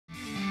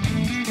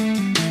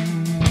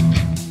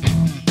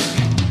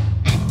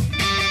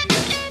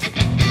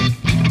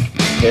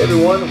Hey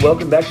everyone,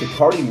 welcome back to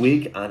Party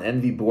Week on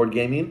NV Board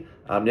Gaming.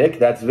 I'm Nick,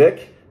 that's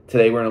Vic.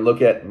 Today we're going to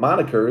look at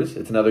Monikers.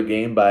 It's another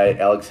game by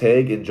Alex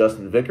Haig and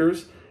Justin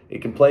Vickers.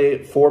 It can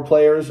play 4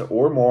 players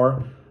or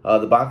more.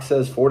 The box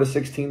says 4 to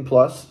 16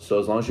 plus, so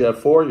as long as you have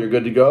 4, you're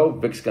good to go.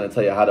 Vic's going to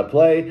tell you how to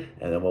play,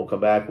 and then we'll come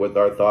back with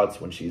our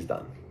thoughts when she's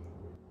done.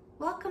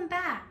 Welcome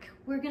back.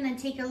 We're going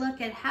to take a look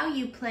at how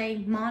you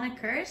play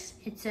Monikers.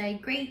 It's a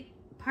great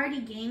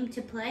party game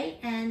to play,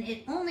 and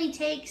it only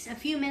takes a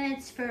few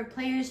minutes for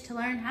players to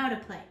learn how to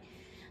play.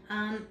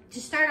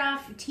 To start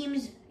off,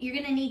 teams, you're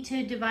going to need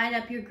to divide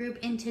up your group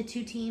into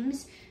 2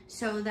 teams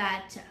so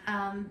that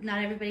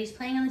not everybody's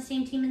playing on the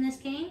same team in this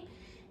game.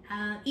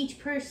 Each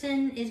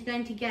person is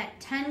going to get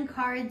 10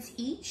 cards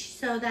each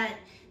so that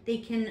they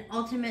can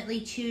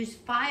ultimately choose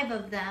 5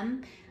 of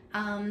them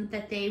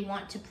that they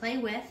want to play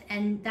with,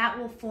 and that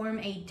will form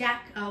a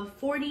deck of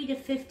 40 to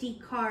 50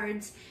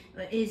 cards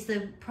is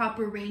the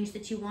proper range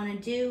that you want to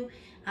do.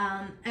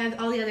 And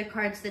all the other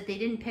cards that they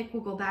didn't pick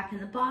will go back in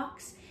the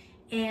box,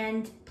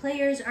 and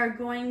players are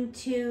going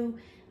to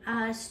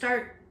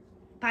start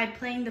by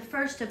playing the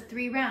first of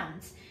 3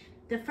 rounds.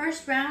 The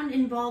first round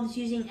involves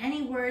using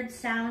any words,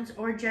 sounds,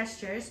 or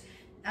gestures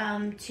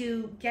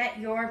to get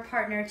your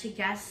partner to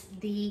guess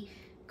the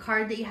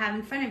card that you have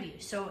in front of you.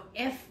 So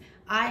if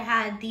I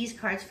had these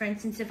cards, for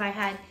instance, if I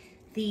had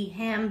the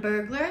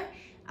Hamburglar,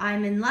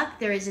 I'm in luck.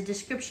 There is a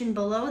description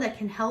below that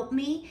can help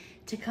me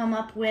to come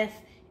up with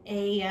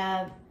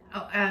a,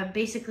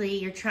 basically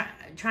you're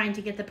trying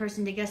to get the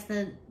person to guess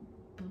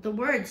the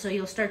word. So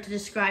you'll start to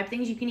describe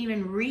things. You can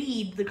even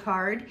read the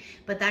card,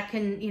 but that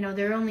can,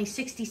 there are only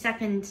 60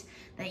 seconds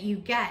that you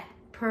get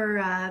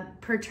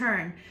per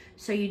turn.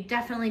 So you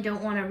definitely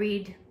don't want to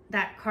read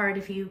that card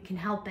if you can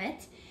help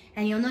it.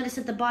 And you'll notice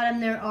at the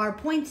bottom there are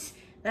points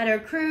that are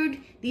accrued.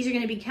 These are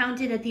going to be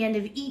counted at the end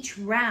of each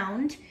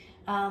round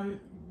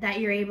that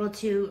you're able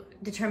to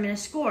determine a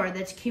score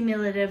that's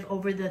cumulative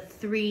over the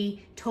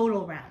 3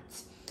 total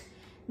rounds.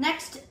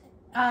 Next,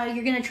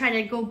 you're going to try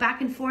to go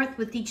back and forth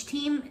with each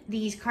team.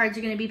 These cards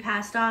are going to be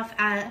passed off.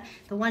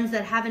 The ones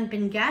that haven't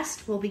been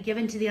guessed will be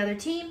given to the other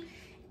team.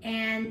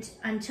 And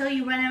until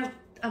you run out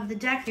of the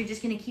deck, you're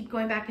just going to keep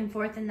going back and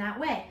forth in that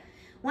way.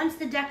 Once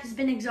the deck has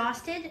been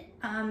exhausted,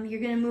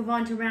 you're going to move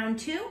on to round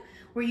 2,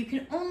 where you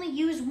can only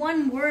use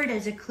 1 word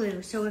as a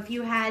clue. So if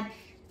you had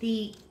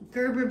the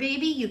Gerber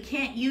baby, you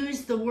can't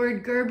use the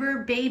word Gerber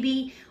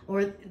baby,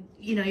 or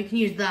you can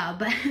use the,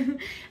 but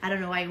I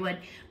don't know why you would.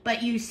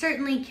 But you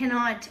certainly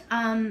cannot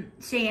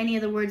say any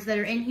of the words that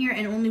are in here,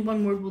 and only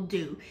 1 word will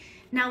do.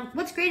 Now,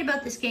 what's great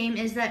about this game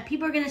is that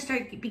people are going to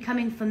start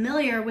becoming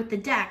familiar with the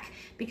deck,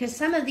 because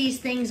some of these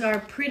things are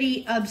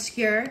pretty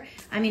obscure.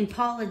 I mean,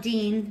 Paula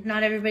Deen,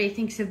 not everybody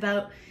thinks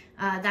about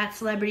that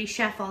celebrity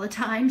chef all the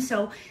time.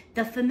 So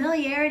the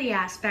familiarity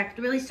aspect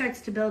really starts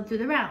to build through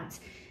the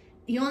rounds.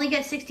 You only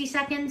get 60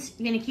 seconds.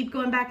 You're going to keep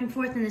going back and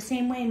forth in the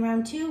same way in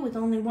round 2 with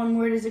only 1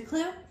 word as a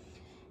clue.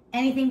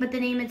 Anything but the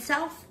name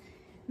itself.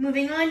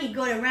 Moving on, you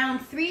go to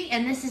round 3,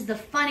 and this is the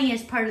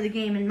funniest part of the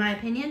game in my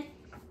opinion.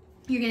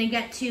 You're going to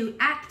get to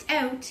act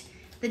out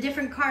the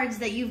different cards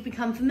that you've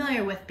become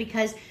familiar with,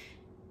 because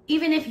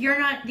even if you're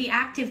not the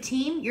active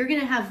team, you're going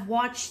to have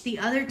watched the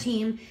other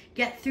team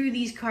get through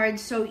these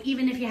cards. So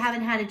even if you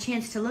haven't had a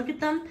chance to look at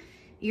them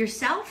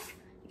yourself,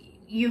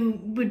 you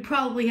would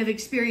probably have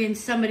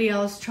experienced somebody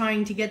else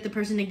trying to get the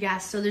person to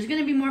guess. So there's going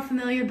to be more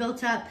familiar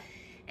built up,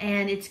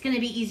 and it's going to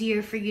be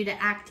easier for you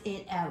to act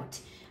it out.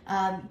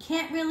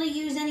 Can't really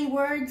use any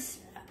words.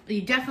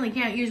 You definitely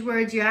can't use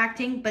words, you're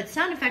acting, but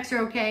sound effects are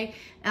okay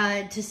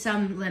to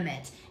some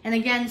limit. And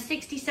again,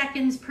 60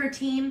 seconds per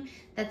team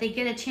that they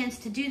get a chance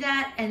to do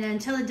that, and then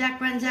until the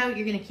deck runs out,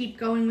 you're going to keep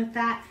going with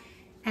that.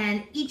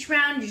 And each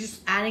round, you're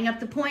just adding up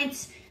the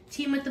points.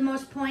 Team with the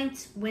most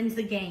points wins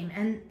the game,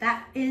 and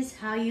that is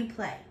how you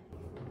play.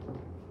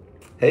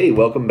 Hey,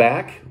 welcome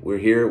back. We're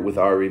here with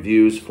our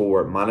reviews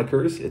for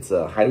Monikers. It's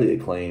a highly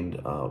acclaimed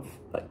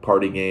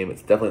party game.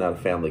 It's definitely not a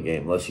family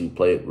game unless you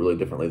play it really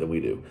differently than we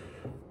do.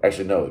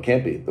 Actually, no, it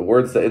can't be. The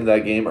words in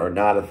that game are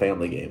not a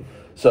family game.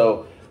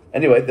 So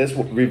anyway, this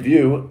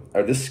review,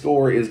 or this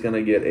score, is going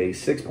to get a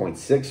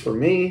 6.6 for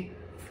me.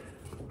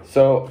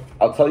 So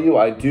I'll tell you,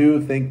 I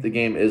do think the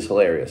game is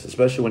hilarious,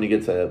 especially when you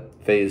get to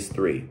phase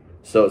 3.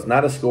 So it's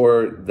not a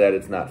score that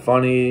it's not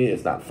funny,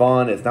 it's not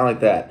fun, it's not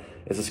like that.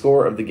 It's a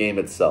score of the game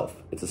itself.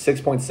 It's a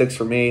 6.6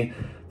 for me.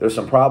 There's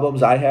some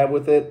problems I have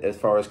with it as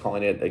far as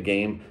calling it a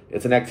game.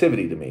 It's an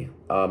activity to me.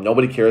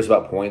 Nobody cares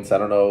about points. I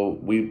don't know.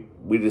 We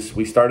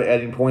started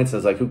adding points, and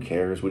it's like, who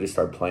cares? We just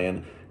start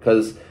playing,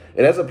 because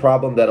it has a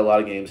problem that a lot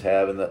of games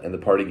have in the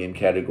party game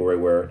category,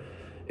 where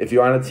if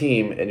you're on a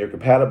team and you're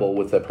compatible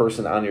with the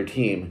person on your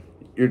team,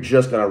 you're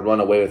just going to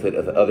run away with it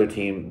if the other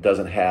team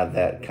doesn't have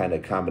that kind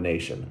of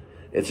combination.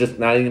 It's just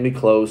not even going to be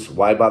close.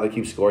 Why bother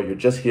keep score? You're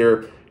just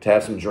here to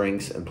have some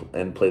drinks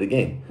and play the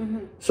game. Mm-hmm.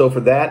 So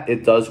for that,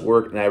 it does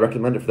work, and I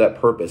recommend it for that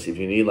purpose. If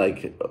you need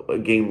like a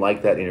game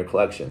like that in your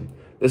collection,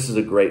 this is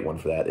a great one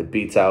for that. It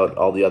beats out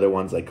all the other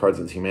ones like Cards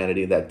Against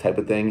Humanity, that type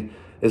of thing.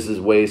 This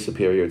is way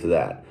superior to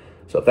that.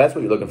 So if that's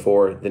what you're looking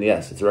for, then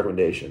yes, it's a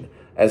recommendation.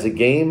 As a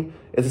game,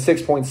 it's a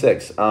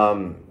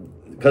 6.6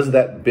 because of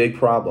that big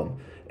problem.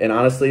 And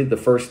honestly, the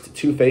first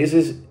 2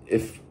 phases,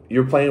 if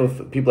you're playing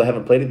with people that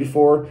haven't played it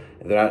before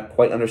and they're not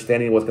quite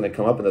understanding what's going to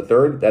come up in the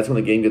third, that's when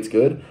the game gets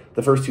good.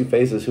 The first 2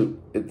 phases,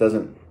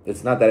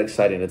 it's not that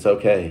exciting. It's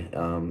okay,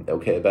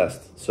 okay at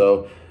best.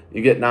 So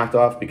you get knocked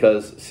off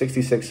because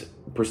 66%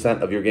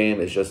 of your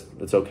game is just,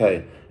 it's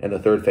okay. And the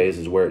third phase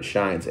is where it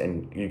shines.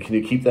 And you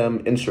keep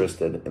them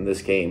interested in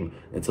this game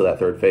until that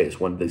third phase,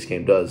 when this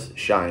game does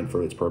shine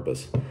for its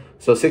purpose.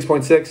 So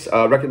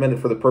 6.6, recommended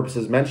for the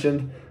purposes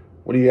mentioned.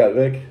 What do you got,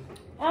 Vic?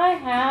 I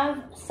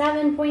have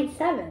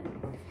 7.7.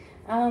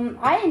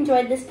 I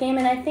enjoyed this game,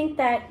 and I think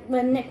that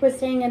when Nick was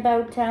saying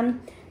about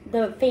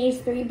the phase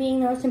 3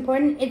 being the most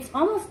important, it's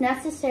almost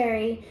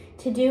necessary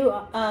to do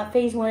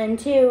phase 1 and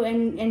 2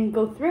 and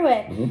go through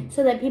it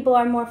so that people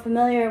are more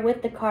familiar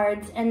with the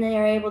cards and they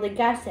are able to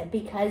guess it,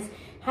 because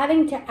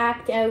having to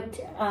act out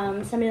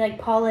somebody like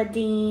Paula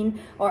Deen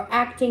or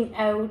acting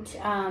out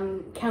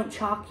Count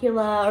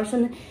Chocula or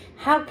something,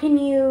 how do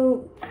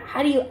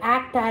you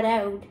act that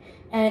out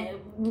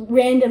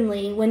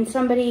randomly when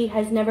somebody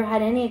has never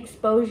had any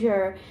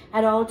exposure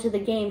at all to the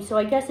game? So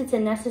I guess it's a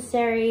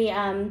necessary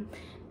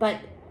but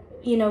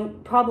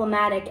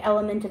problematic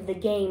element of the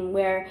game,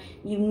 where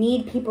you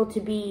need people to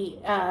be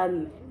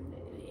kind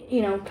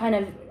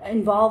of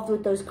involved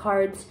with those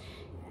cards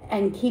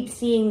and keep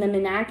seeing them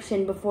in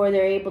action before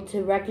they're able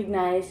to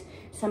recognize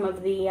some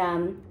of the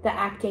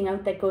acting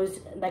out that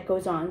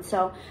goes on.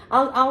 So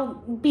I'll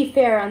be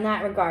fair on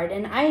that regard.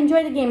 And I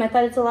enjoy the game. I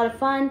thought it's a lot of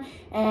fun,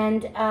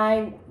 and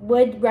I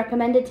would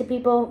recommend it to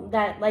people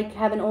that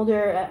have an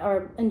older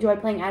or enjoy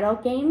playing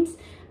adult games.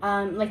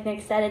 Like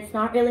Nick said, it's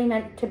not really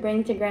meant to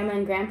bring to Grandma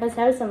and Grandpa's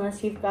house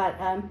unless you've got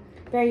a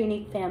very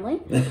unique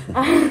family. Good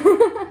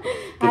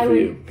for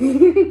you.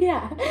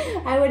 Yeah,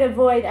 I would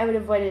avoid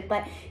it.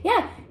 But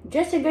yeah,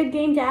 just a good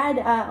game to add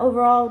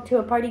overall to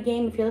a party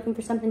game if you're looking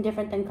for something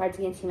different than Cards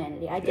Against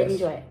Humanity. I did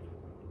enjoy it.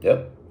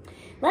 Yep.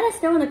 Let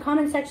us know in the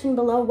comment section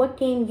below what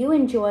game you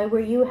enjoy,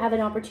 where you have an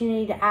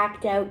opportunity to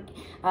act out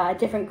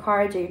different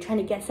cards, or you're trying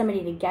to get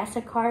somebody to guess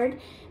a card.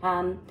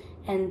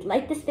 And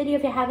like this video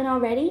if you haven't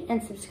already,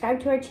 and subscribe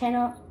to our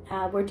channel.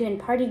 We're doing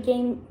party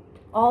game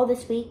all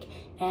this week,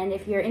 and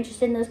if you're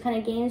interested in those kind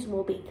of games,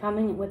 we'll be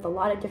coming with a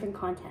lot of different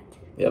content.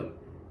 Yep.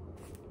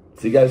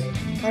 See you guys.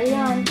 Party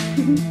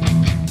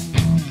on.